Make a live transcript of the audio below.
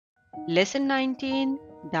Lesson 19.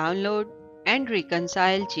 Download and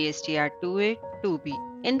reconcile GSTR-2A, 2B.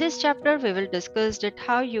 In this chapter, we will discuss that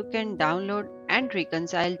how you can download and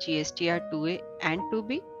reconcile GSTR-2A and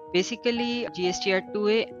 2B. Basically,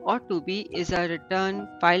 GSTR-2A or 2B is a return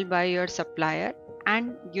filed by your supplier,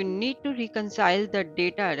 and you need to reconcile the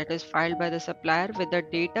data that is filed by the supplier with the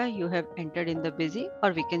data you have entered in the busy,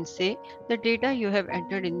 or we can say the data you have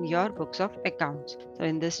entered in your books of accounts. So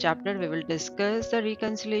in this chapter, we will discuss the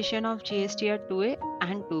reconciliation of GSTR-2A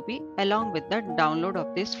and 2B along with the download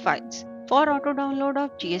of these files. For auto download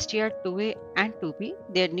of GSTR-2A and 2B,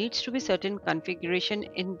 there needs to be certain configuration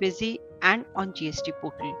in busy and on GST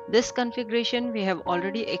portal. This configuration we have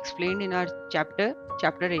already explained in our chapter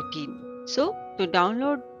 18. So to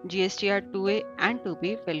download GSTR-2A and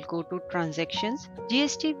 2B, we'll go to Transactions,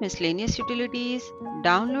 GST Miscellaneous Utilities,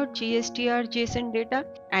 Download GSTR JSON Data,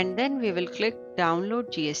 and then we will click Download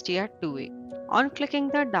GSTR-2A. On clicking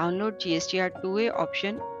the Download GSTR-2A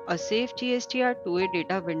option, a Save GSTR-2A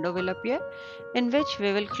data window will appear, in which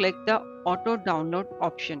we will click the Auto Download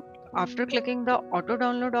option. After clicking the auto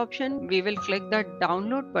download option, we will click the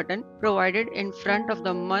download button provided in front of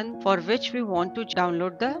the month for which we want to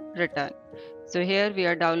download the return. So here we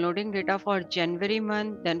are downloading data for January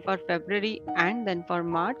month, then for February, and then for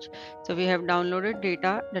March. So we have downloaded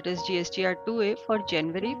data, that is GSTR-2A, for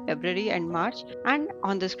January, February and March, and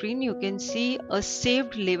on the screen you can see a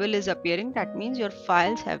saved label is appearing. That means your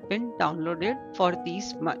files have been downloaded for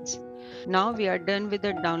these months. Now we are done with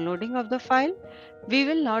the downloading of the file. We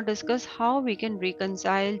will now discuss how we can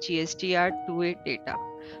reconcile GSTR-2A data.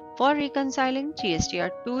 For reconciling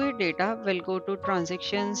GSTR-2A data, we'll go to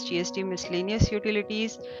Transactions, GST Miscellaneous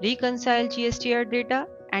Utilities, Reconcile GSTR data,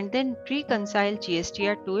 and then reconcile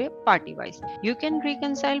GSTR-2A party-wise. You can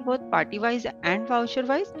reconcile both party-wise and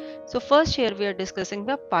voucher-wise. So first here we are discussing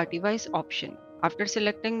the party-wise option. After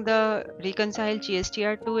selecting the Reconcile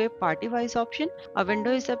GSTR-2A party-wise option, a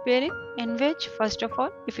window is appearing in which, first of all,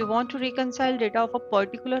 if you want to reconcile data of a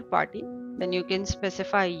particular party, then you can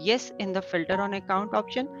specify yes in the filter on account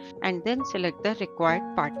option and then select the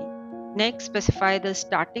required party. Next, specify the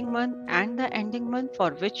starting month and the ending month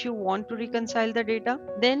for which you want to reconcile the data.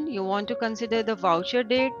 Then you want to consider the voucher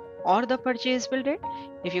date or the purchase bill date.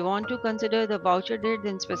 If you want to consider the voucher date,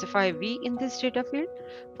 then specify V in this data field.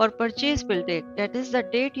 For purchase bill date, that is the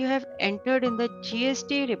date you have entered in the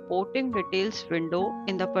GST reporting details window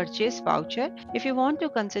in the purchase voucher. If you want to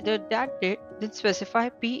consider that date, then specify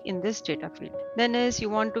P in this data field. Then as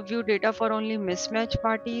you want to view data for only mismatch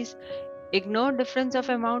parties, ignore difference of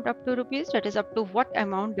amount up to rupees, that is up to what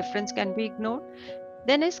amount difference can be ignored.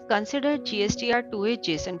 Then is consider GSTR-2A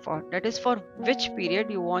JSON for, that is for which period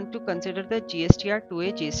you want to consider the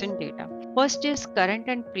GSTR-2A JSON data. First is current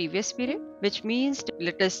and previous period, which means,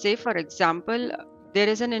 let us say for example, there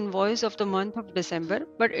is an invoice of the month of December,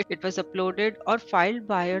 but it was uploaded or filed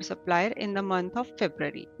by your supplier in the month of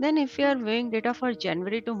February. Then if you are viewing data for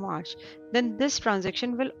January to March, then this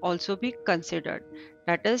transaction will also be considered.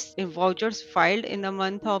 That is, if vouchers filed in the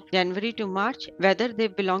month of January to March, whether they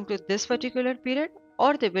belong to this particular period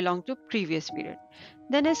or they belong to previous period.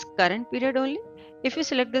 Then is current period only. If you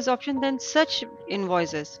select this option, then such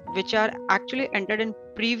invoices which are actually entered in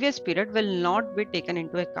previous period will not be taken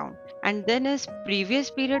into account. And then is previous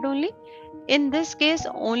period only. In this case,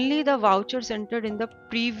 only the vouchers entered in the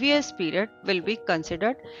previous period will be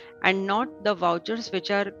considered and not the vouchers which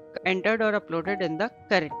are entered or uploaded in the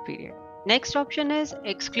current period. Next option is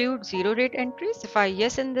exclude zero rate entries. Specify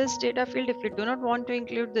yes in this data field. If you do not want to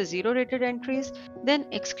include the zero rated entries, then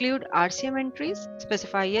exclude RCM entries.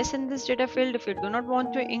 Specify yes in this data field. If you do not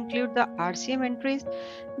want to include the RCM entries,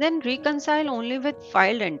 then reconcile only with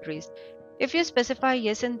filed entries. If you specify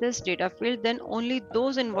yes in this data field, then only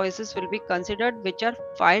those invoices will be considered which are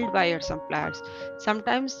filed by your suppliers.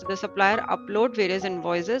 Sometimes the supplier upload various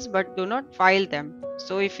invoices but do not file them.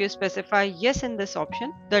 So if you specify yes in this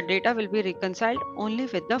option, the data will be reconciled only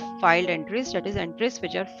with the filed entries, that is entries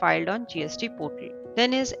which are filed on GST portal.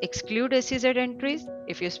 Then is exclude SEZ entries.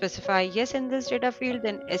 If you specify yes in this data field,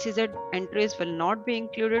 then SEZ entries will not be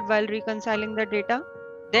included while reconciling the data.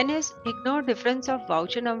 Then is ignore difference of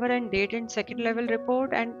voucher number and date in second level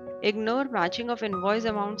report, and ignore matching of invoice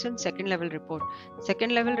amounts in second level report.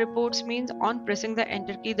 Second level reports means on pressing the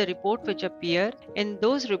enter key, the report which appear in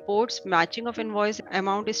those reports, matching of invoice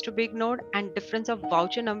amount is to be ignored and difference of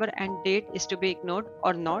voucher number and date is to be ignored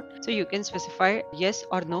or not. So you can specify yes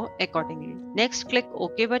or no accordingly. Next, click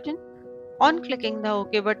OK button. On clicking the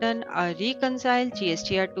OK button, a Reconcile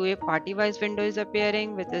GSTR2A party-wise window is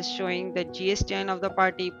appearing, which is showing the GSTN of the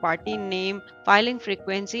party name, filing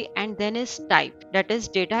frequency, and then is type, that is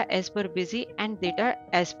data as per busy and data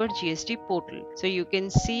as per GST portal. So you can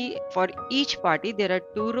see for each party there are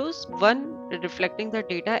two rows, one reflecting the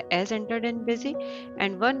data as entered in busy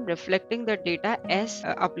and one reflecting the data as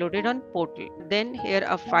uploaded on portal. Then here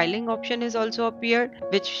a filing option is also appeared,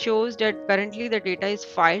 which shows that currently the data is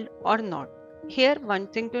filed or not. Here, one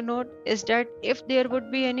thing to note is that if there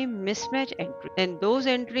would be any mismatch entry, then those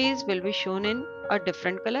entries will be shown in a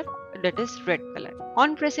different color, that is red color.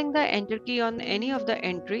 On pressing the enter key on any of the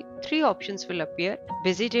entry, three options will appear: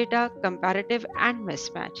 busy data, comparative, and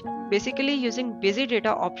mismatch. Basically, using busy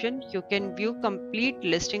data option, you can view complete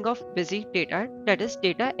listing of busy data, that is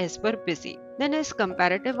data as per busy. Then is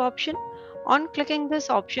comparative option. On clicking this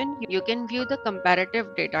option, you can view the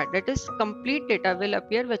comparative data, that is complete data will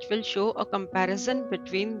appear, which will show a comparison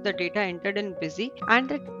between the data entered in busy and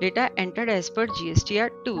the data entered as per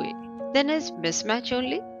GSTR2A. Then is mismatch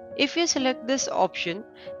only. If you select this option,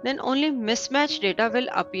 then only mismatch data will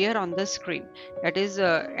appear on the screen. That is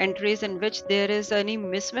entries in which there is any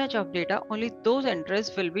mismatch of data, only those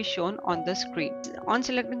entries will be shown on the screen. On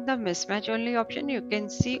selecting the mismatch only option, you can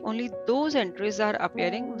see only those entries are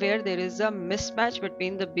appearing where there is a mismatch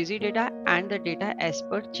between the busy data and the data as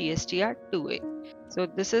per GSTR2A. So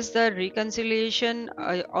this is the reconciliation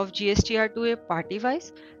of GSTR2A party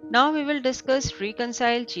wise. Now we will discuss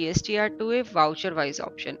reconcile GSTR2A voucher wise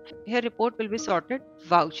option. Here report will be sorted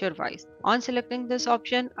voucher wise. On selecting this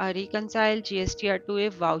option, a reconcile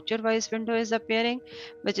GSTR2A voucher wise window is appearing,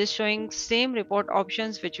 which is showing same report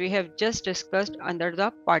options which we have just discussed under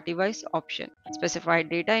the party wise option. Specify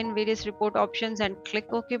data in various report options and click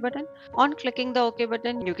OK button. On clicking the OK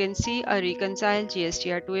button, you can see a reconcile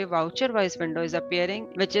GSTR2A voucher wise window is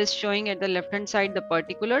appearing, which is showing at the left hand side the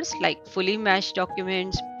particulars like fully matched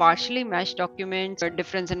documents, partially matched documents,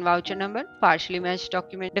 difference in voucher number, partially matched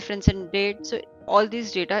document, difference in date. So all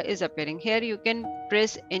these data is appearing. Here you can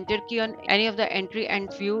press enter key on any of the entry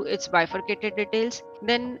and view its bifurcated details.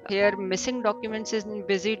 Then here missing documents in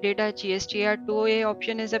busy data GSTR2A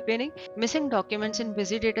option is appearing. Missing documents in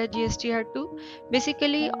busy data GSTR2.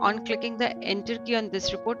 Basically, on clicking the enter key on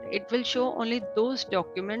this report, it will show only those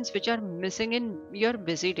documents which are missing in your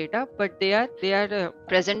busy data, but they are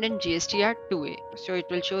present in GSTR2A. So it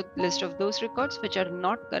will show list of those records which are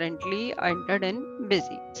not currently entered in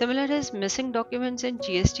busy. Similar is missing documents in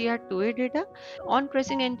GSTR2A data. On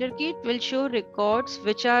pressing enter key, it will show records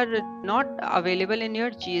which are not available in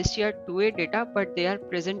your GSTR2A data, but they are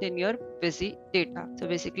present in your busy data. So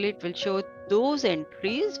basically, it will show those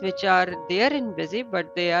entries which are there in busy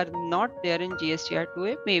but they are not there in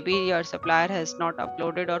GSTR2A. Maybe your supplier has not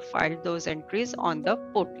uploaded or filed those entries on the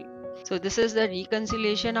portal. So this is the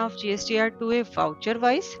reconciliation of GSTR2A voucher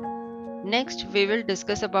wise. Next, we will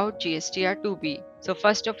discuss about GSTR2B. So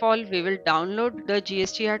first of all, we will download the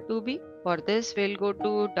GSTR2B. For this, we'll go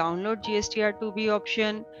to download GSTR2B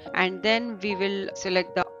option and then we will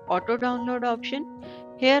select the auto download option.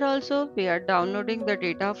 Here also we are downloading the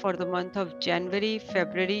data for the month of January,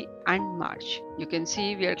 February and March. You can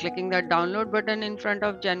see we are clicking the download button in front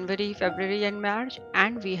of January, February and March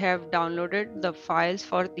and we have downloaded the files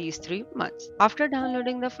for these 3 months. After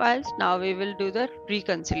downloading the files, now we will do the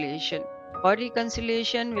reconciliation. For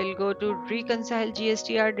reconciliation, we'll go to Reconcile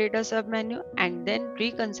GSTR data submenu and then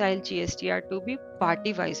Reconcile GSTR2B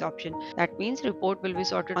party-wise option. That means report will be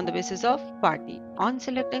sorted on the basis of party. On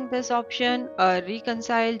selecting this option, a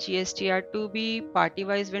Reconcile GSTR2B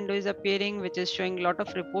party-wise window is appearing, which is showing a lot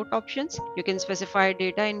of report options. You can specify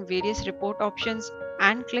data in various report options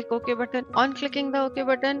and click OK button. On clicking the OK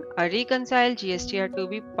button, a Reconcile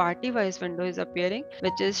GSTR2B party-wise window is appearing,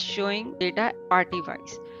 which is showing data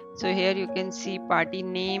party-wise. So here you can see party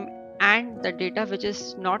name and the data which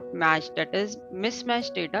is not matched, that is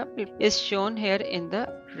mismatched data, is shown here in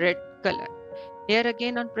the red color. Here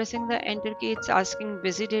again on pressing the enter key, it's asking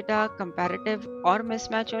busy data, comparative or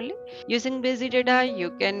mismatch only. Using busy data,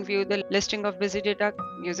 you can view the listing of busy data.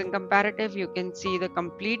 Using comparative, you can see the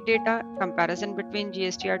complete data comparison between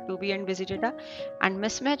GSTR2B and busy data, and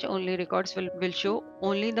mismatch only records will show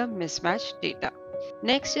only the mismatched data.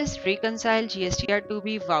 Next is Reconcile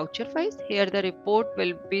GSTR2B voucher wise. Here the report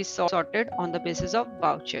will be sorted on the basis of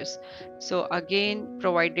vouchers. So again,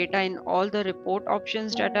 provide data in all the report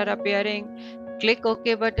options that are appearing. Click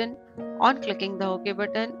OK button. On clicking the OK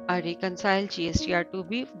button, a Reconcile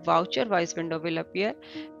GSTR2B voucher-wise window will appear,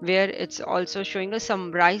 where it's also showing us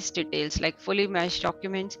summarized details like fully matched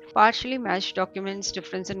documents, partially matched documents,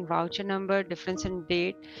 difference in voucher number, difference in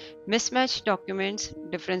date, mismatched documents,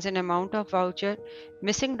 difference in amount of voucher,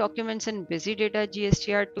 missing documents in busy data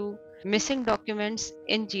GSTR2, missing documents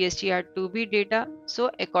in GSTR2B data. So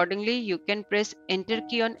accordingly, you can press enter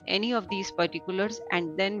key on any of these particulars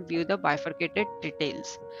and then view the bifurcated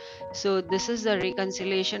details. So this is the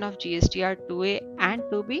reconciliation of GSTR2A and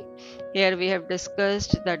 2B. Here we have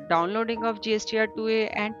discussed the downloading of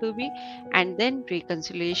GSTR2A and 2B, and then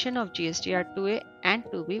reconciliation of GSTR2A and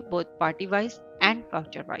 2B both party wise and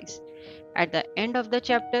voucher wise. At the end of the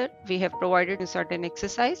chapter, we have provided a certain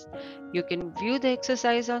exercise. You can view the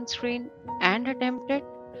exercise on screen and attempt it.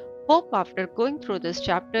 Hope after going through this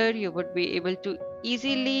chapter, you would be able to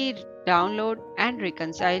easily download and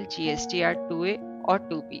reconcile GSTR2A or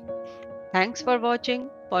 2B. Thanks for watching.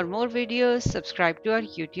 For more videos, subscribe to our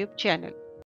YouTube channel.